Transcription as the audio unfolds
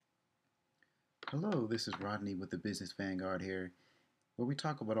Hello, this is Rodney with the Business Vanguard here, where we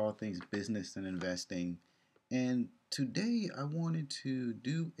talk about all things business and investing. And today I wanted to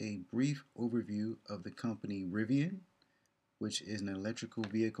do a brief overview of the company Rivian, which is an electrical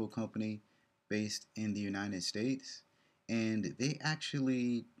vehicle company based in the United States. And they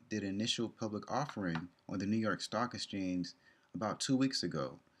actually did an initial public offering on the New York Stock Exchange about 2 weeks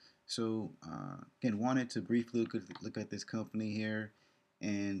ago. So, again, wanted to briefly look at this company here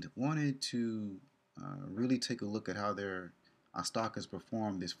and wanted to really take a look at how their stock has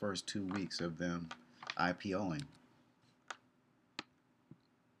performed this first 2 weeks of them IPOing.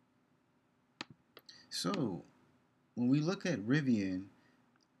 So, when we look at Rivian,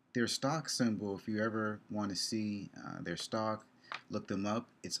 their stock symbol, if you ever want to see their stock, look them up.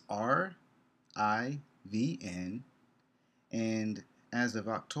 It's RIVN. And as of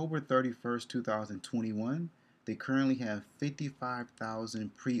October 31st, 2021, they currently have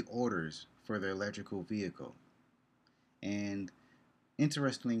 55,000 pre-orders for their electrical vehicle. And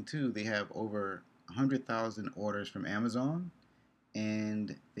interestingly, too, they have over 100,000 orders from Amazon,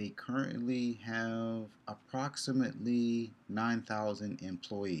 and they currently have approximately 9,000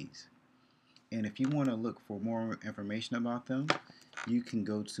 employees. And if you want to look for more information about them, you can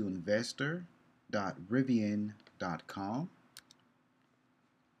go to investor.rivian.com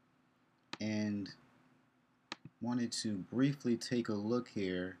and wanted to briefly take a look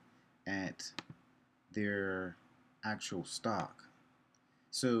here at their actual stock.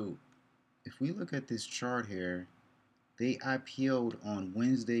 So if we look at this chart here, they IPO'd on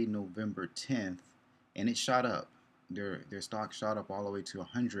Wednesday, November 10th, and it shot up. Their stock shot up all the way to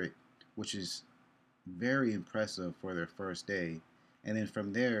 100, which is very impressive for their first day. And then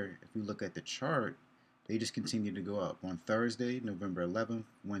from there, if we look at the chart, they just continue to go up. On Thursday, November 11th,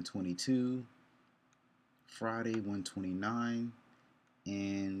 122, Friday, 129,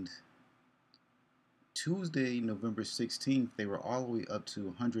 and Tuesday, November 16th, they were all the way up to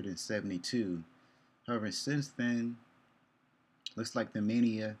 172. However, since then, looks like the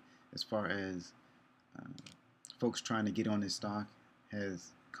mania, as far as uh, folks trying to get on this stock,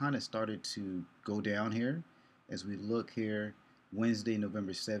 has kind of started to go down here. As we look here, Wednesday,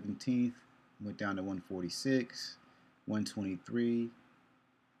 November 17th, went down to 146, 123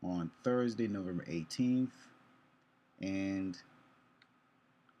 on Thursday, November 18th, and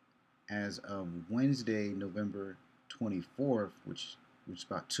as of Wednesday, November 24th, which is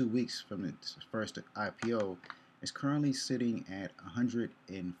about 2 weeks from its first IPO, is currently sitting at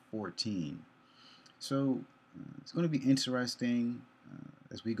 114. So it's going to be interesting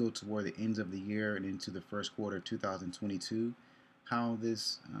as we go toward the ends of the year and into the first quarter of 2022, how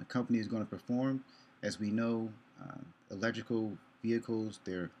this company is going to perform. As we know, electrical vehicles,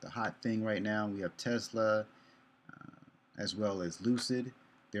 they're the hot thing right now. We have Tesla, as well as Lucid.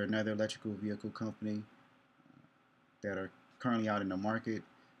 They're another electrical vehicle company that are currently out in the market.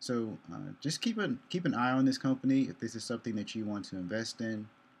 So just keep an eye on this company if this is something that you want to invest in.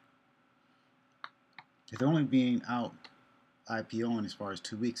 It's only being out IPOing as far as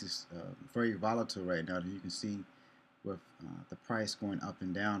 2 weeks. Is very volatile right now, as you can see with the price going up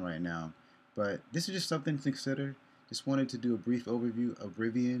and down right now. But this is just something to consider. Just wanted to do a brief overview of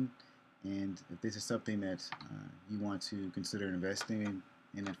Rivian, and if this is something that you want to consider investing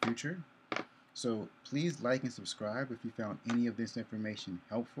in the future. So please like and subscribe if you found any of this information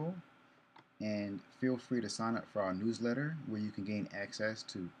helpful, and feel free to sign up for our newsletter where you can gain access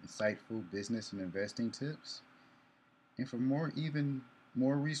to insightful business and investing tips. And for even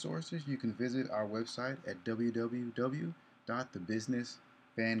more resources, you can visit our website at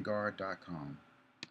www.thebusinessvanguard.com.